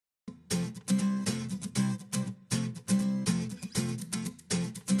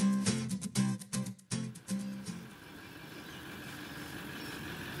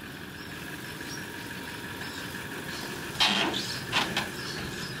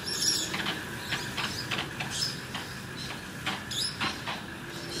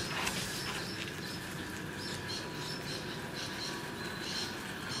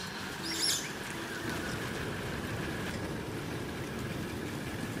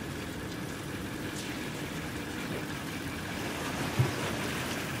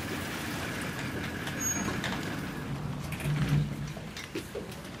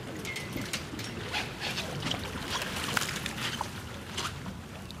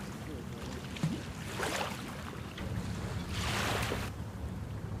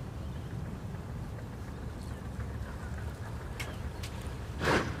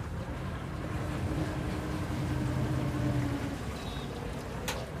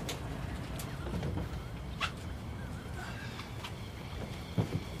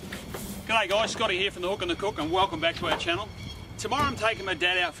G'day guys, Scotty here from The Hook and the Cook, and welcome back to our channel. Tomorrow I'm taking my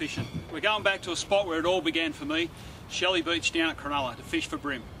dad out fishing. We're going back to a spot where it all began for me, Shelley Beach down at Cronulla, to fish for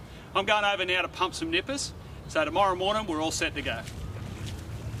bream. I'm going over now to pump some nippers, so tomorrow morning we're all set to go.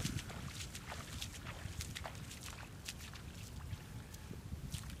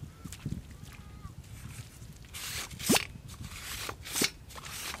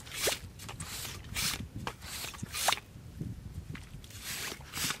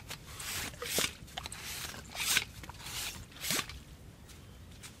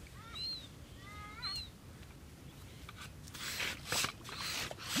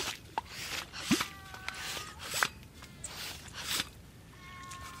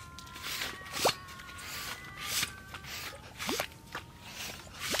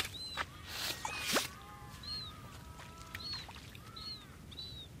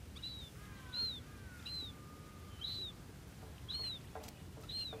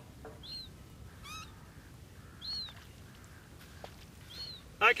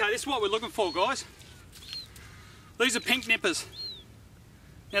 Okay, this is what we're looking for, guys. These are pink nippers.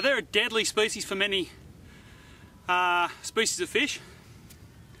 Now they're a deadly species for many species of fish.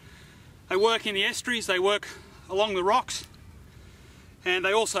 They work in the estuaries, they work along the rocks, and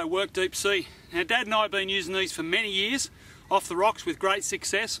they also work deep sea. Now Dad and I have been using these for many years off the rocks with great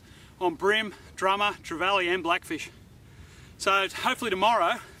success on bream, drummer, trevally and blackfish. So hopefully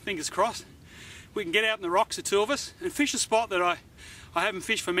tomorrow, fingers crossed, we can get out in the rocks, the two of us, and fish a spot that I haven't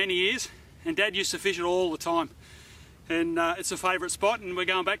fished for many years, and Dad used to fish it all the time. And it's a favourite spot, and we're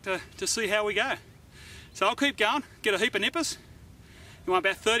going back to see how we go. So I'll keep going, get a heap of nippers. You want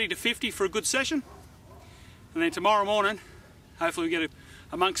about 30 to 50 for a good session. And then tomorrow morning, hopefully we get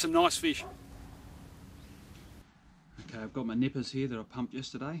amongst some nice fish. Okay, I've got my nippers here that I pumped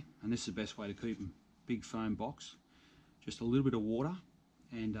yesterday, and this is the best way to keep them. Big foam box, just a little bit of water,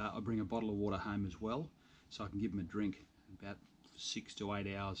 and I bring a bottle of water home as well, so I can give them a drink about 6 to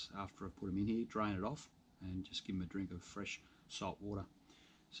 8 hours after I've put them in here, drain it off and just give them a drink of fresh salt water.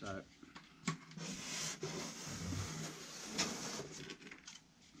 So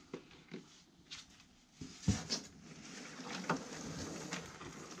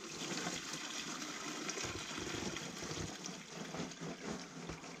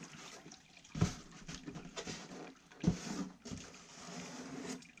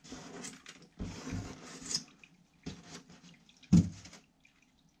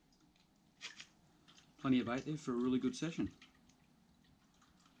plenty of bait there for a really good session.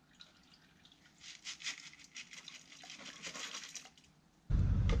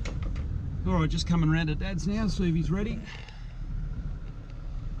 Alright, just coming around to Dad's now, see if he's ready.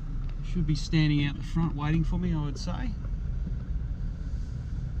 Should be standing out the front waiting for me, I would say.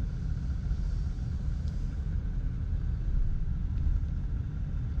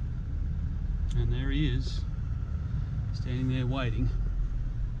 And there he is, standing there waiting.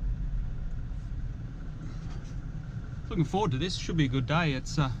 Looking forward to this. Should be a good day.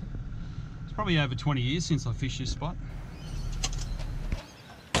 It's probably over 20 years since I fished this spot.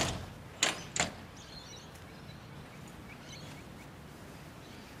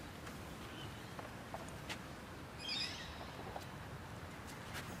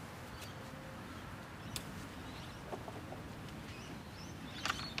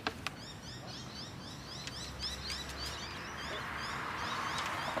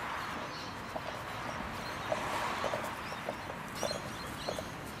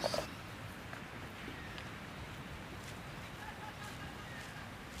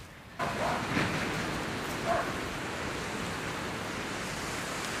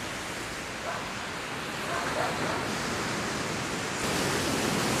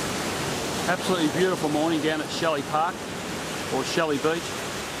 Absolutely beautiful morning down at Shelley Park, or Shelley Beach.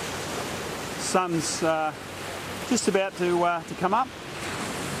 Sun's just about to come up,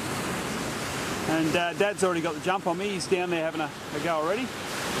 and Dad's already got the jump on me. He's down there having a go already.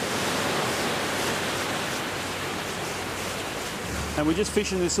 And we're just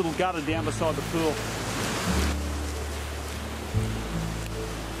fishing this little gutter down beside the pool.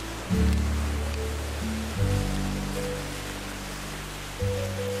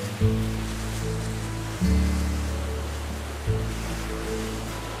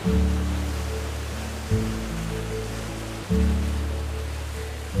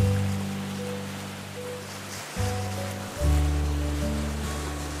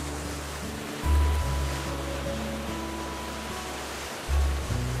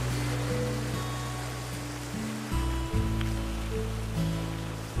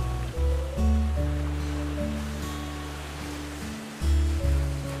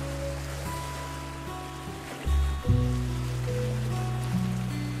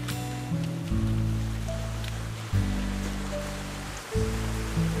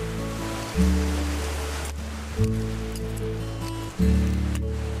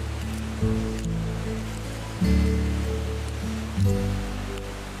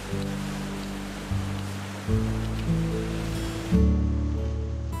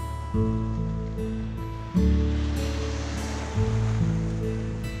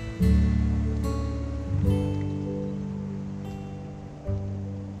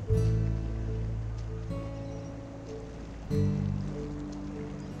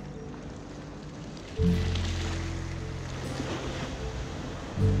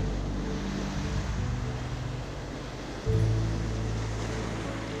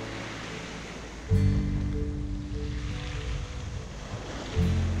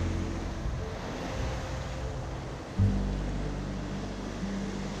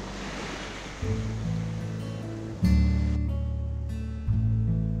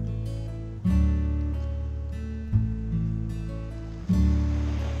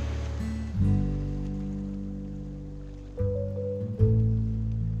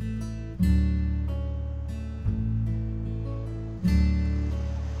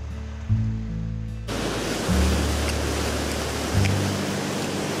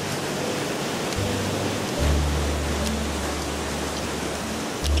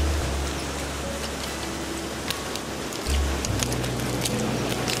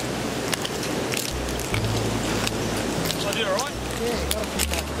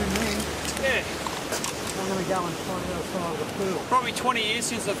 Probably 20 years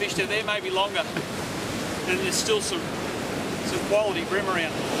since I fished it there, maybe longer. And there's still some quality bream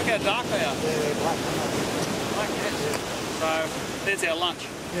around. Look how dark they are. Yeah, they're black. Black, yes. Yeah. So there's our lunch.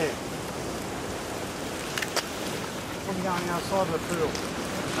 Yeah. I'm going outside of the pool.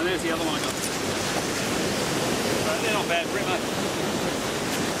 And there's the other one I got. So they're not bad bream, eh?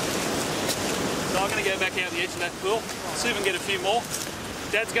 So I'm going to go back out the edge of that pool, see if we can get a few more.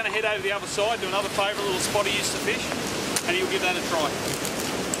 Dad's going to head over the other side to another favourite little spot he used to fish, and he'll give that a try.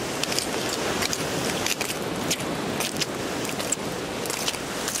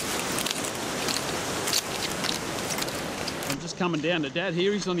 I'm just coming down to Dad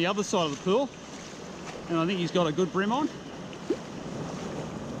here. He's on the other side of the pool, and I think he's got a good bream on.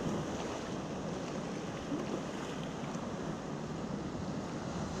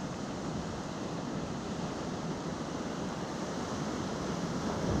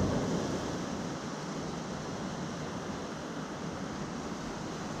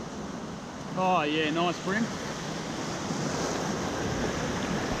 Oh yeah, nice bream.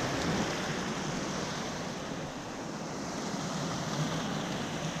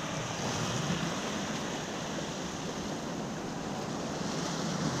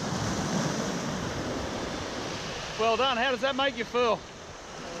 Well done. How does that make you feel?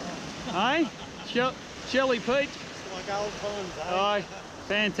 Hey? Shelly Pete? It's like old times, eh? Aye,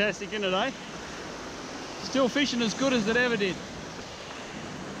 fantastic, isn't it, eh? Still fishing as good as it ever did.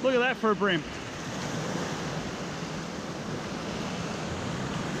 Look at that for a bream.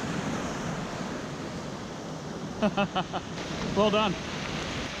 Well done.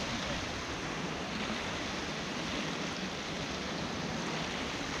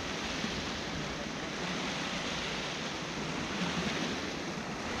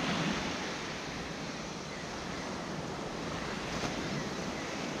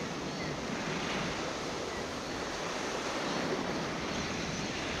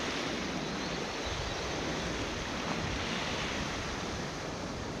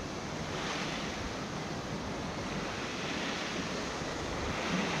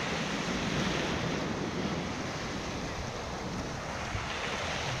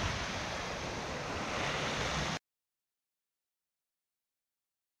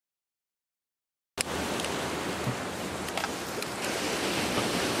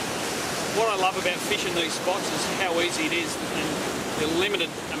 What I love about fishing these spots is how easy it is and the limited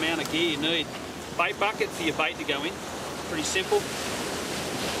amount of gear you need. Bait bucket for your bait to go in, pretty simple.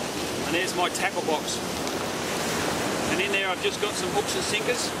 And there's my tackle box. And in there I've just got some hooks and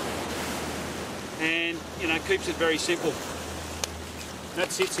sinkers, and you know, keeps it very simple.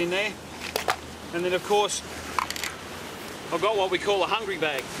 That sits in there. And then of course I've got what we call a hungry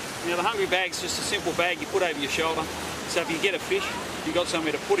bag. Now the hungry bag's just a simple bag you put over your shoulder. So if you get a fish, you've got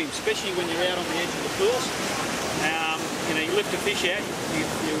somewhere to put him, especially when you're out on the edge of the pools. You know, you lift a fish out,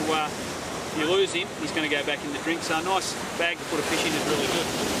 you lose him, he's going to go back in the drink. So a nice bag to put a fish in is really good.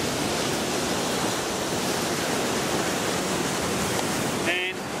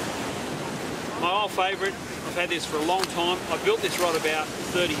 And my old favourite, I've had this for a long time. I built this rod about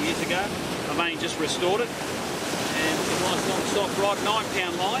 30 years ago. I've only just restored it. And it's a nice long soft rod,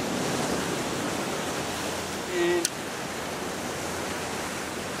 9-pound line. And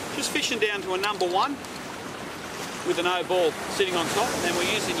just fishing down to a number 1 with an O ball sitting on top, and we're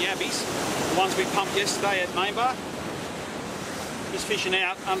using Yabbies, the ones we pumped yesterday at Main Bar. Just fishing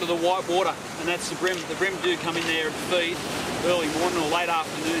out under the white water, and that's the bream. The bream do come in there and feed early morning or late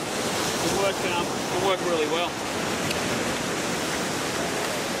afternoon. Can work really well.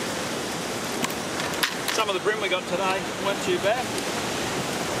 Some of the bream we got today weren't too bad.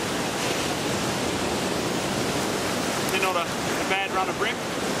 They're not a bad run of bream.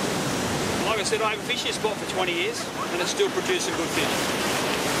 Like I said, I haven't fished this spot for 20 years and it's still producing good fish.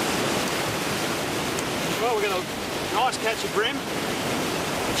 we've got a nice catch of bream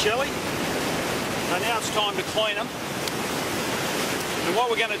and shelly. So now it's time to clean them. And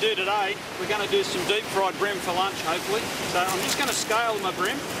what we're going to do today, we're going to do some deep fried bream for lunch, hopefully. So I'm just going to scale my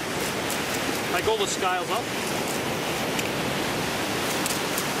bream, take all the scales off.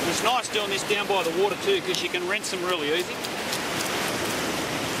 And it's nice doing this down by the water too, because you can rinse them really easy.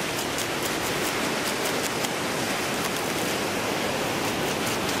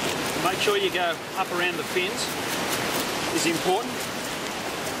 Make sure you go up around the fins is important.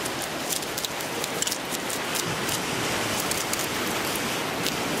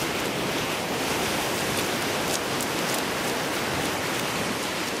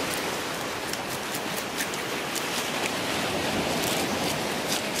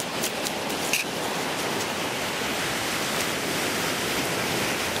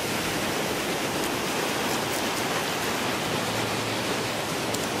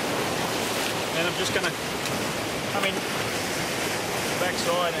 And I'm just going to come in the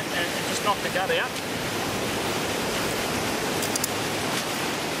backside and just knock the gut out.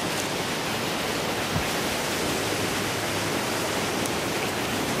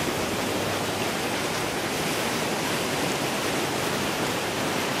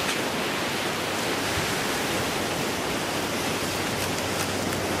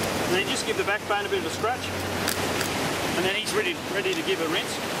 And then just give the backbone a bit of a scratch. And then he's ready to give a rinse.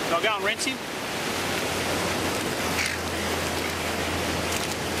 So I'll go and rinse him.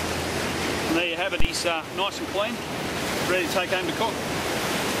 And there you have it, he's nice and clean, ready to take home to cook.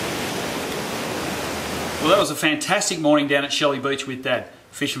 Well, that was a fantastic morning down at Shelley Beach with Dad,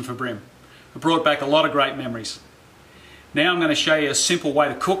 fishing for bream. It brought back a lot of great memories. Now I'm going to show you a simple way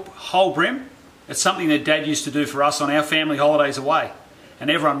to cook whole bream. It's something that Dad used to do for us on our family holidays away, and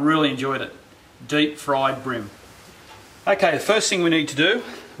everyone really enjoyed it. Deep fried bream. Okay, the first thing we need to do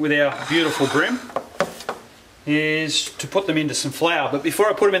with our beautiful bream is to put them into some flour. But before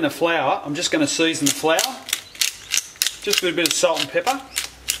I put them in the flour, I'm just going to season the flour just with a bit of salt and pepper.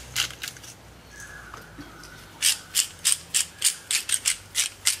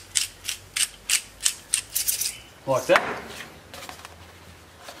 Like that.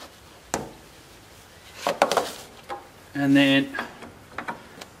 And then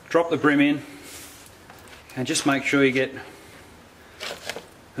drop the bream in and just make sure you get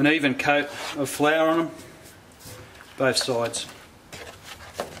an even coat of flour on them. Both sides.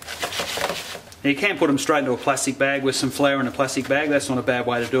 Now you can put them straight into a plastic bag with some flour in a plastic bag. That's not a bad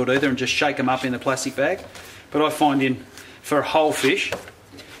way to do it either, and just shake them up in the plastic bag. But I find for a whole fish,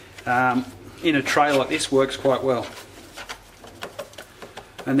 in a tray like this works quite well.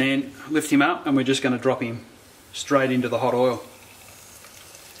 And then lift him up and we're just going to drop him straight into the hot oil.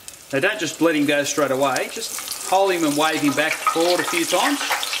 Now don't just let him go straight away, just hold him and wave him back forward a few times.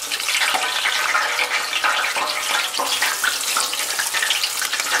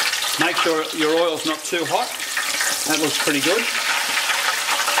 Make sure your oil's not too hot. That looks pretty good.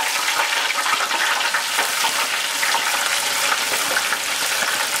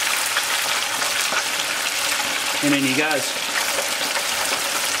 And in he goes.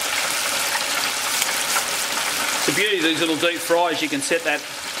 It's the beauty of these little deep fries, you can set that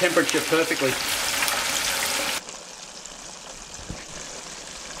temperature perfectly.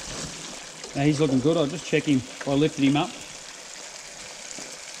 Now he's looking good. I'll just check him by lifting him up.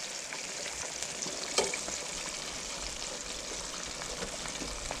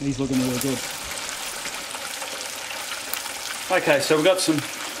 He's looking really good. Okay, so we've got some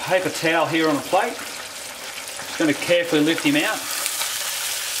paper towel here on a plate. Just going to carefully lift him out.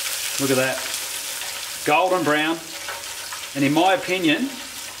 Look at that. Golden brown. And in my opinion,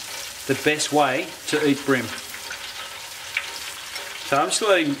 the best way to eat bream. So I'm just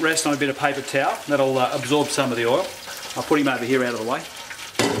letting him rest on a bit of paper towel. That'll absorb some of the oil. I'll put him over here out of the way.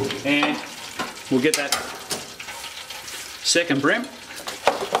 And we'll get that second bream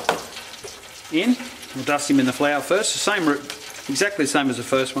in. We'll dust him in the flour first. Exactly the same as the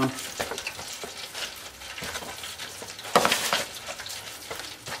first one.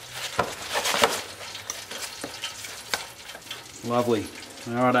 Lovely.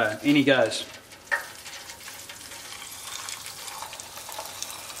 Alrighto, in he goes.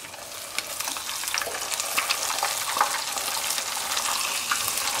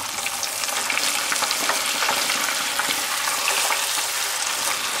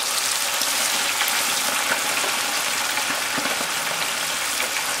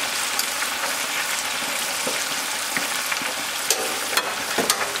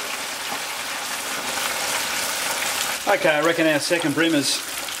 Okay, I reckon our second bream is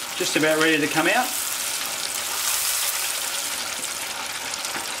just about ready to come out.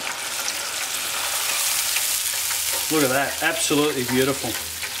 Look at that, absolutely beautiful.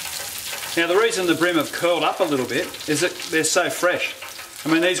 Now the reason the bream have curled up a little bit is that they're so fresh.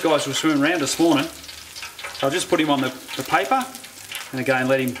 I mean, these guys were swimming around this morning. So I'll just put him on the paper and again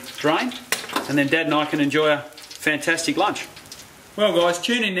let him drain, and then Dad and I can enjoy a fantastic lunch. Well guys,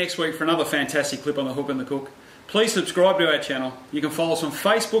 tune in next week for another fantastic clip on the Hook and the Cook. Please subscribe to our channel. You can follow us on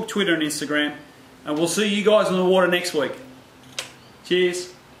Facebook, Twitter and Instagram, and we'll see you guys in the water next week.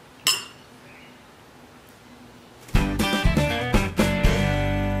 Cheers.